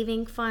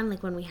saving fund,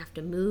 like when we have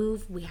to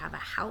move. We have a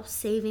house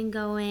saving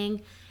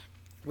going.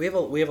 We have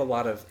a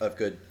lot of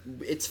good.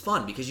 It's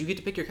fun because you get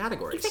to pick your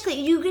categories. Exactly,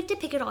 you get to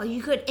pick it all.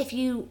 You could, if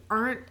you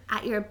aren't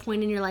at your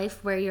point in your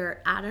life where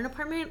you're at an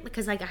apartment,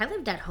 because like I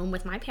lived at home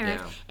with my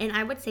parents, and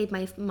I would save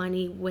my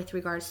money with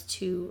regards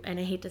to, and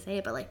I hate to say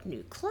it, but like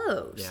new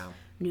clothes,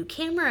 new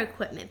camera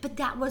equipment. But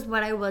that was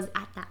what I was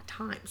at that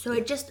time. So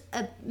it just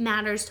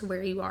matters to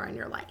where you are in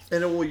your life.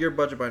 And your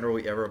budget binder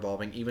will be ever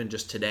evolving. Even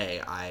just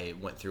today, I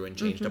went through and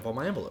changed up all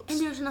my envelopes.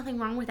 And there's nothing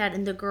wrong with that.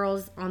 And the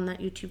girls on that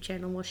YouTube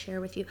channel will share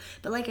with you.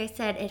 But like I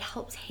said, it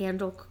helps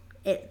handle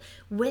it.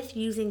 With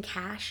using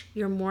cash,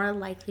 you're more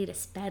likely to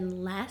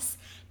spend less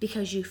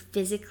because you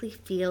physically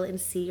feel and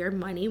see your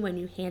money when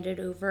you hand it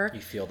over.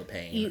 You feel the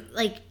pain.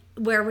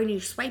 Where when you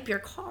swipe your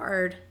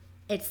card,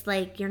 it's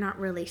like you're not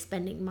really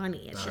spending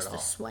money. It's Not just at a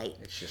all. swipe.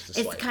 It's just a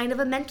swipe. It's kind of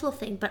a mental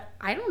thing. But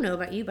I don't know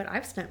about you, but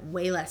I've spent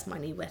way less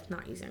money with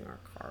not using our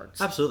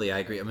cards. Absolutely, I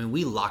agree. I mean,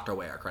 we locked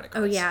away our credit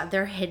cards. Oh yeah,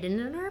 they're hidden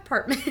in our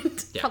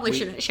apartment. Probably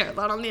shouldn't share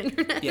that on the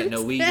internet. Yeah,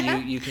 no,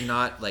 you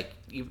cannot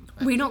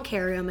we don't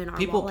carry them in our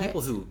wallets.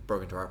 People who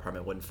broke into our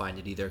apartment wouldn't find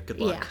it either.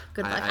 Good luck. Yeah,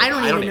 good luck. I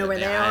don't even know where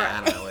they are.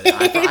 I don't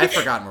know. I've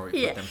forgotten where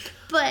we put them.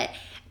 But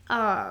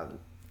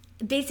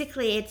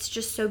basically, it's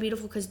just so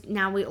beautiful because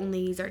now we only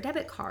use our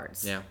debit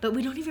cards. Yeah. But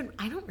we don't even.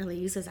 I don't really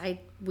use this.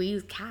 We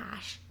use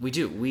cash. We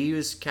do. We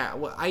use cash.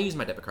 Well, I use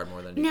my debit card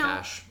more than I do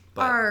cash.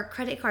 But our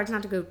credit cards,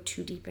 not to go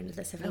too deep into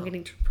this, if I'm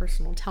getting too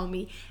personal, tell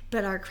me.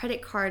 But our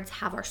credit cards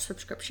have our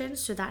subscriptions,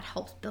 so that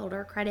helps build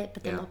our credit.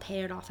 But then we'll pay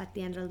it off at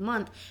the end of the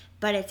month.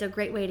 But it's a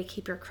great way to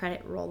keep your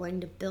credit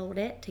rolling, to build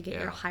it, to get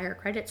your higher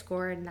credit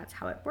score, and that's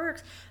how it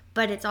works.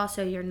 But it's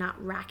also, you're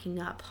not racking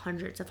up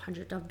hundreds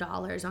of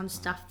dollars on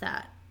stuff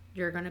that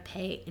you're going to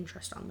pay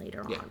interest on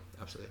later on. Yeah,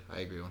 absolutely. I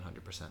agree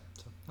 100%. So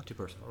not too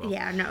personal at all.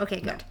 Yeah, no,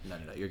 okay, good. No,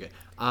 you're good.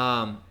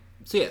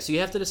 So you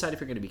have to decide if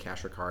you're going to be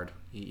cash or card.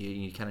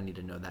 You kind of need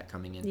to know that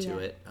coming into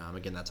it.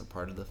 Again, that's a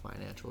part of the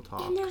financial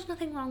talk. And there's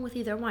nothing wrong with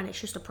either one. It's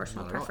just a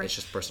personal preference. It's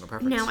just personal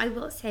preference. Now, I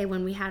will say,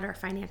 when we had our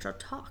financial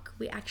talk,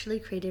 we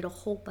actually created a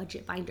whole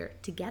budget binder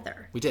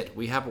together. We did.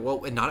 We have,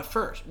 not at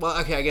first. Well,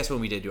 okay, I guess when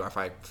we did do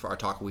our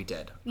talk, we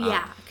did.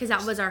 Yeah, because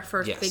that was our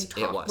first big talk.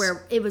 It was.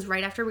 Where it was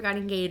right after we got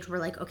engaged. We're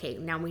like, okay,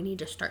 now we need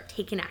to start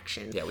taking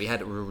action. Yeah, we had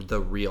the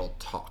real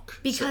talk.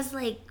 Because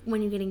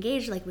when you get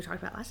engaged, like we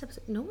talked about last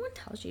episode, no one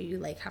tells you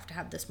have to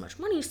have this much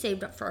money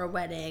saved up for a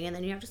wedding, and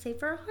then you have to save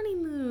for a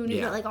honeymoon.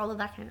 You know, all of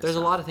that kind of There's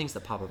stuff. a lot of things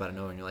that pop up out of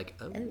nowhere, and you're like,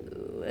 oh.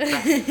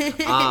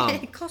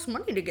 It costs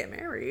money to get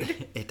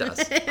married. It does.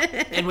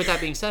 And with that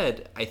being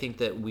said, I think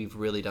that we've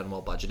really done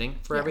well budgeting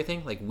for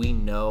everything. Like, we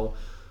know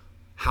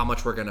how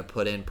much we're going to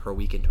put in per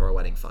week into our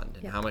wedding fund,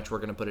 and how much we're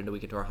going to put into a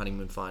week into our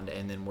honeymoon fund,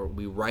 and then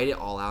we write it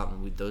all out.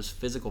 And those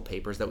physical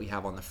papers that we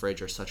have on the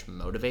fridge are such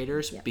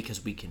motivators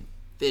because we can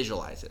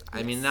visualize it.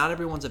 I mean, not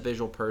everyone's a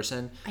visual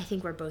person. I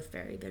think we're both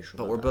very visual.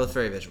 But we're both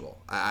very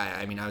visual.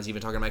 I mean, I was even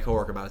talking to my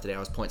coworker about it today. I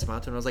was pointing something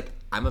out to him, and I was like,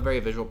 I'm a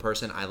very visual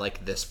person. I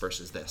like this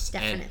versus this.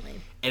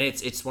 Definitely. And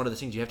it's one of the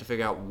things you have to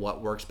figure out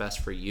what works best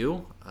for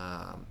you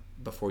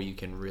before you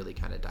can really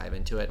kind of dive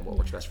into it, and what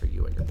works best for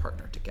you and your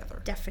partner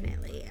together.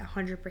 Definitely.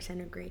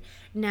 100% agree.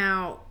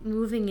 Now,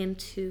 moving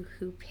into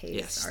who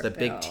pays our the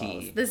bills. big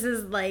T. This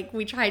is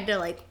we tried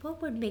to what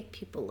would make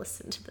people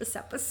listen to this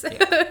episode?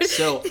 Yeah.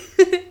 So,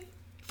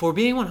 for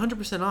being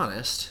 100%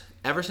 honest,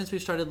 ever since we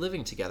started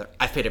living together,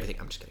 I've paid everything.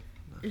 I'm just kidding.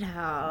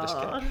 No. Just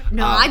kidding.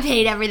 No, I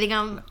paid everything.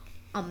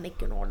 I'm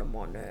making all the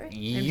money.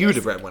 You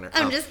the breadwinner.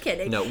 I'm just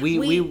kidding. No,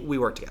 we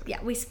work together.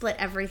 Yeah, we split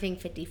everything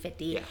 50-50.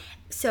 Yeah.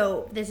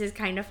 So this is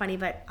kind of funny,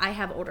 but I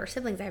have older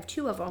siblings. I have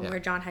 2 of them, where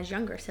John has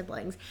younger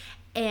siblings.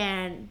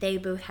 And they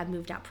both have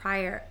moved out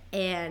prior.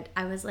 And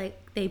I was like,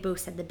 they both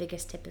said the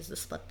biggest tip is to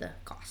split the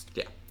cost.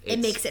 Yeah. It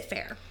makes it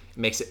fair. It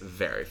makes it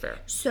very fair.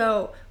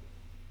 So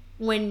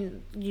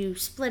when you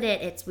split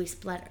it, we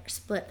split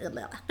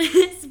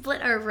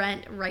our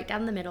rent right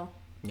down the middle.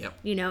 Yep.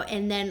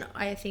 And then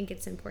I think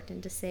it's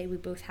important to say we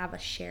both have a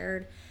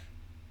shared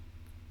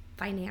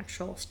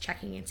financial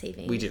checking and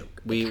saving. We do.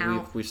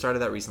 We've started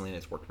that recently, and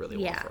it's worked really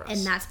well for us.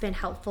 And that's been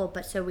helpful.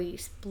 But so we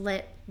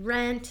split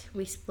rent,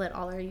 we split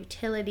all our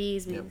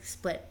utilities, we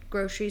split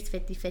groceries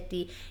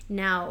 50-50.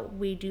 Now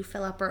we do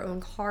fill up our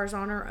own cars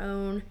on our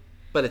own.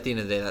 But at the end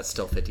of the day, that's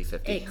still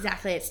 50-50.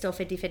 Exactly. It's still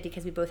 50-50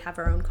 because we both have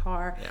our own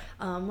car.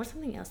 Yeah. What's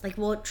something else? Like,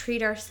 we'll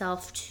treat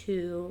ourselves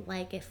to,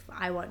 like, if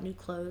I want new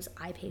clothes,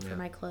 I pay for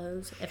my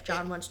clothes. If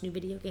John wants new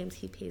video games,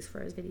 he pays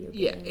for his video games.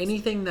 Yeah,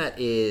 anything that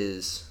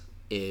is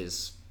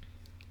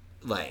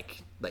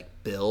like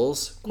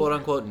bills, quote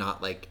unquote,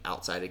 not like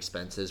outside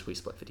expenses, we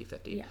split 50-50.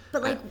 Yeah.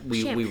 But, like,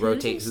 we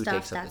rotate and who stuff,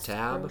 takes up the that's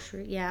tab.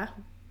 grocery. Yeah.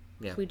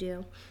 Yeah. We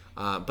do.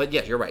 But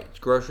yeah, you're right.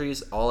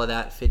 Groceries, all of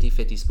that,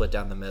 50-50 split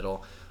down the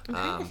middle. I'm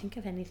trying to think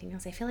of anything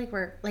else. I feel like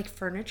we're like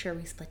furniture.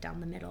 We split down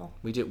the middle.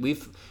 We do.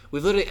 We've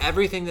literally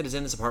everything that is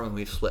in this apartment.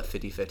 We've split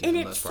 50-50. And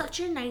it's such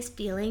a nice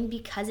feeling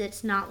because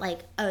it's not like,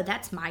 oh,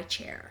 that's my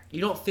chair.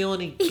 You don't feel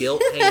any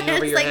guilt hanging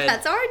over your head. head.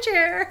 That's our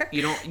chair.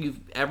 You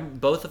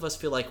don't. Both of us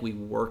feel like we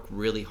work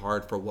really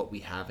hard for what we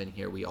have in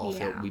here. We all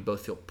feel. We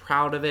both feel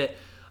proud of it.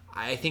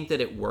 I think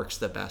that it works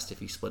the best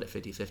if you split it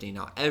 50-50.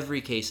 Now,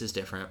 every case is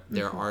different.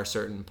 There are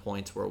certain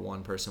points where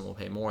one person will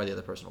pay more, the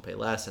other person will pay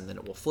less, and then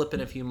it will flip in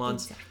a few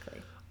months.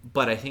 Exactly.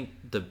 But I think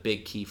the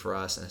big key for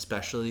us, and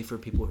especially for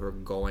people who are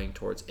going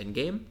towards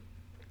in-game,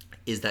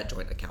 is that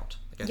joint account.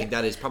 Like, I think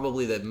that is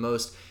probably the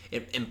most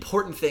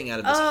important thing out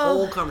of this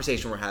whole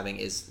conversation we're having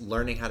is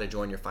learning how to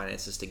join your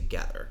finances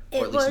together,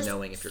 or at least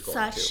knowing if you're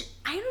going to.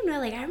 I don't know,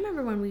 like, I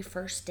remember when we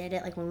first did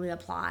it, like, when we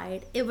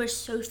applied, it was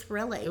so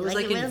thrilling. It was,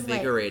 like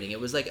invigorating. It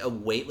was like a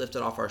weight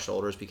lifted off our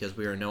shoulders because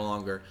we are no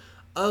longer,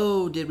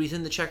 oh, did we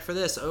send the check for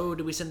this? Oh,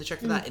 did we send the check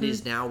for that? It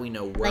is now we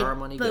know where our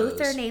money goes.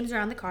 Both our names are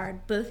on the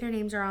card. Both our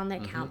names are on the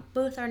account.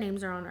 Both our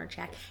names are on our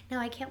check. Now,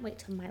 I can't wait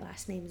till my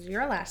last name is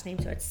your last name,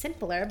 so it's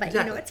simpler, but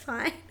you know, it's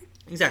fine.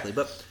 Exactly,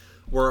 but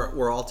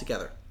we're all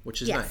together,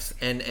 which is nice.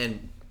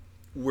 And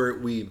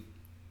we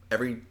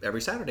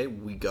every Saturday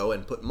we go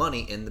and put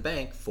money in the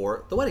bank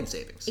for the wedding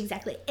savings.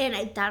 Exactly,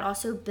 and that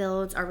also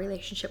builds our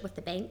relationship with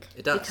the bank.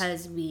 It does,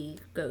 because we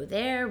go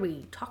there,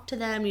 we talk to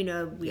them. You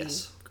know, we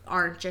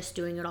aren't just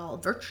doing it all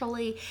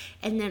virtually.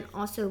 And then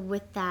also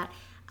with that,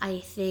 I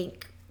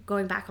think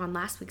going back on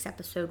last week's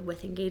episode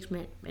with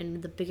engagement,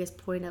 and the biggest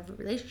point of a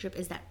relationship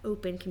is that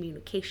open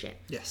communication.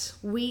 Yes.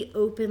 We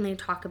openly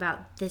talk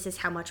about, this is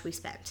how much we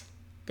spent.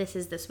 This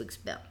is this week's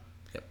bill.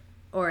 Yep.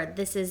 Or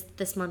this is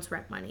this month's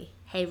rent money.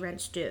 Hey,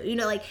 rent's due. You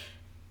know, like,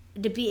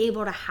 to be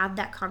able to have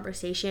that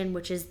conversation,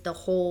 which is the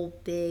whole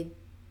big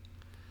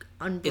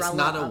umbrella. It's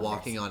not a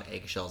walking on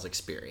eggshells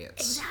experience.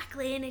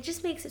 Exactly, and it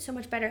just makes it so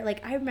much better.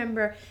 Like, I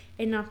remember,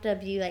 and not to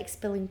be like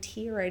spilling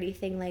tea or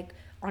anything, like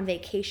on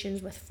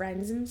vacations with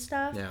friends and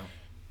stuff. Yeah.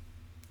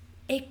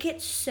 It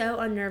gets so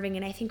unnerving,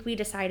 and I think we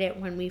decided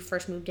when we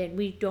first moved in,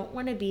 we don't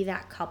want to be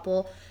that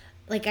couple.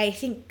 Like, I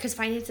think, because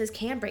finances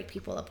can break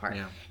people apart.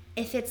 Yeah.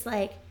 If it's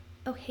like,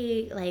 oh,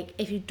 hey, like,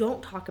 if you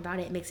don't talk about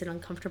it, it makes it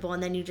uncomfortable,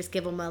 and then you just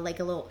give them a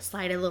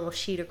little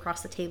sheet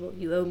across the table.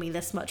 You owe me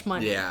this much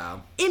money.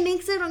 Yeah. It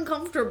makes it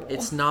uncomfortable.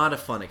 It's not a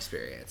fun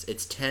experience.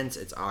 It's tense,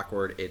 it's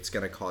awkward, it's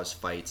going to cause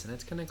fights, and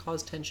it's going to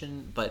cause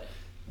tension, but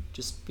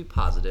just be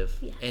positive.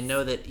 Yes. And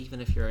know that even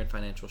if you're in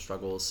financial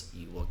struggles,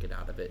 you will get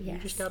out of it. Yes.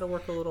 You just got to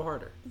work a little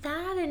harder.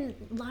 That, and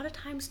a lot of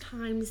time's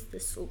the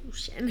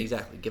solution.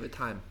 Exactly. Give it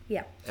time.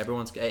 Yeah.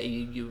 Everyone's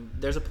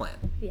there's a plan.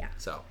 Yeah.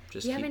 So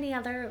just. Do you have any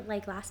other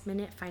like last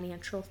minute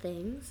financial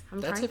things?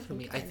 That's it for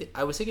me.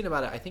 I was thinking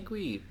about it. I think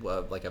we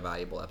like a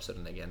valuable episode,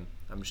 and again,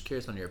 I'm just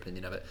curious on your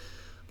opinion of it.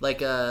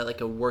 Like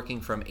a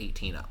working from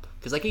 18 up,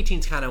 because like 18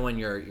 is kind of when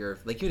you're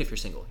like, even if you're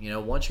single, you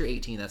know, once you're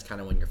 18, that's kind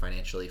of when you're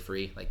financially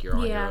free. Like you're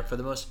on your own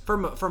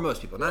for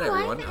most people, not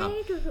everyone.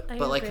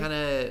 But like kind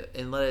of,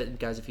 and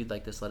guys, if you'd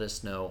like this, let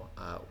us know.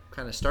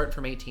 Kind of start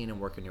from 18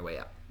 and working your way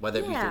up, whether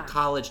it be through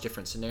college,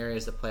 different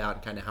scenarios that play out,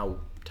 and kind of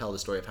tell the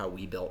story of how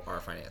we built our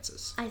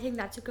finances. I think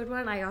that's a good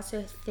one. I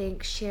also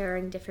think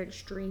sharing different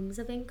streams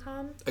of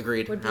income.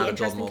 Agreed. Would be how to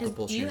interesting build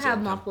multiple because streams you have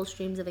of income. multiple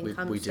streams of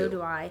income. We so do.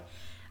 do I.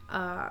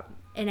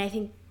 And I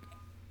think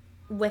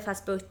with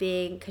us both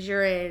being, because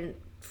you're in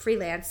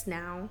freelance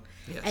now,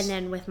 and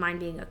then with mine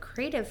being a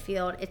creative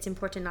field, it's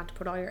important not to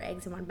put all your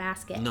eggs in one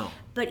basket. No.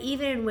 But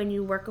even when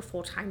you work a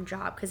full-time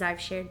job, because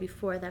I've shared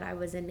before that I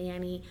was a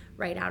nanny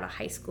right out of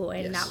high school,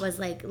 and that was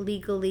like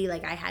legally,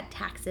 like I had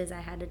taxes,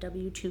 I had a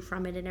W-2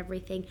 from it and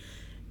everything.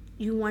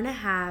 You want to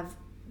have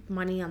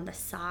money on the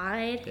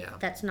side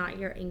that's not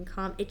your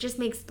income. It just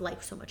makes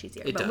life so much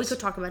easier. But we could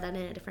talk about that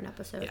in a different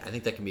episode. Yeah, I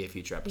think that can be a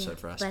future episode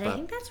for us. But I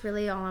think that's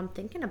really all I'm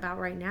thinking about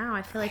right now.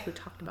 I feel like we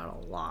talked about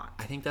a lot.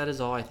 I think that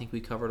is all. I think we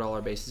covered all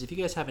our bases. If you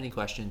guys have any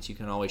questions, you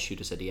can always shoot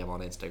us a DM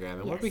on Instagram,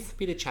 and we're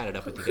happy to chat it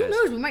up with you guys. Who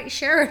knows? We might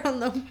share it on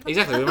the.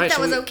 Exactly. We might. That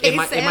was okay,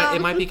 Sam.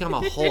 It might become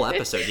a whole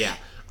episode. Yeah.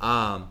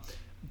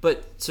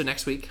 But so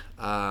next week,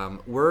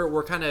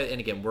 we're kind of,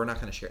 and again, we're not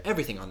going to share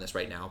everything on this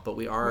right now, but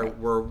we are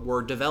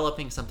we're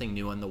developing something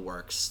new in the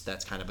works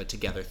that's kind of a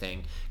together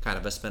thing, kind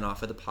of a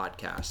spinoff of the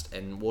podcast,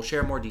 and we'll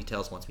share more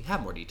details once we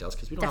have more details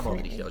because we don't have all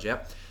the details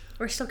yet.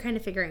 We're still kind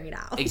of figuring it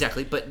out.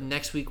 Exactly, but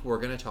next week we're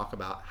going to talk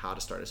about how to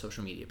start a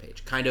social media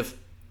page, kind of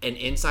an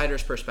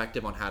insider's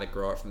perspective on how to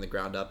grow it from the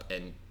ground up,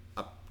 and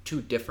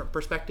two different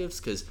perspectives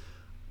because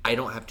I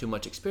don't have too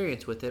much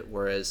experience with it,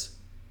 whereas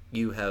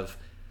you have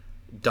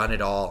done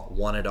it all,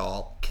 won it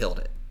all, killed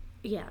it.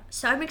 Yeah.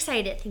 So I'm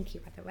excited. Thank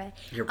you, by the way.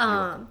 You're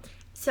welcome.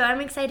 So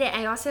I'm excited.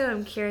 I also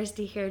am curious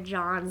to hear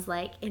John's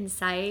like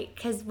insight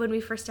because when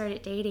we first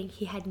started dating,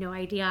 he had no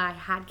idea I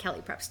had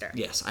Kelly Prepster.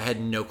 Yes, I had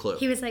no clue.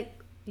 He was like,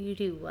 "You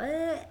do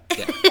what?"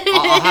 Yeah.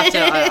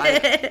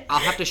 I'll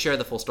have to share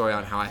the full story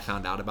on how I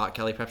found out about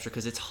Kelly Prepster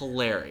because it's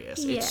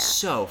hilarious. Yeah. It's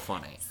so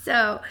funny.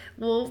 So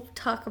we'll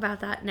talk about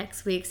that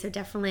next week. So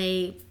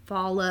definitely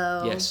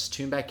follow. Yes,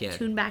 tune back in.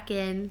 Tune back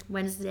in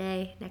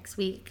Wednesday next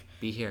week.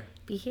 Be here.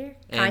 Be here.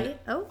 And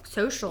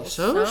Social.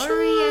 Social.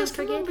 Sorry, I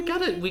forget.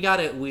 We got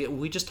it.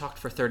 We just talked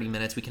for 30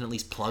 minutes. We can at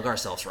least plug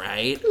ourselves,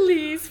 right?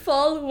 Please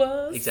follow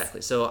us.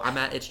 Exactly. So I'm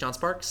at It's John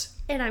Sparks.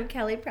 And I'm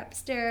Kelly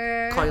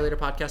Prepster. Call You Later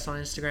Podcast on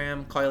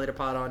Instagram. Call You Later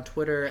Pod on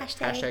Twitter.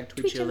 Hashtag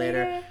Tweet You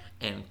Later.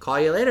 And call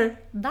you later.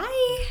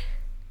 Bye.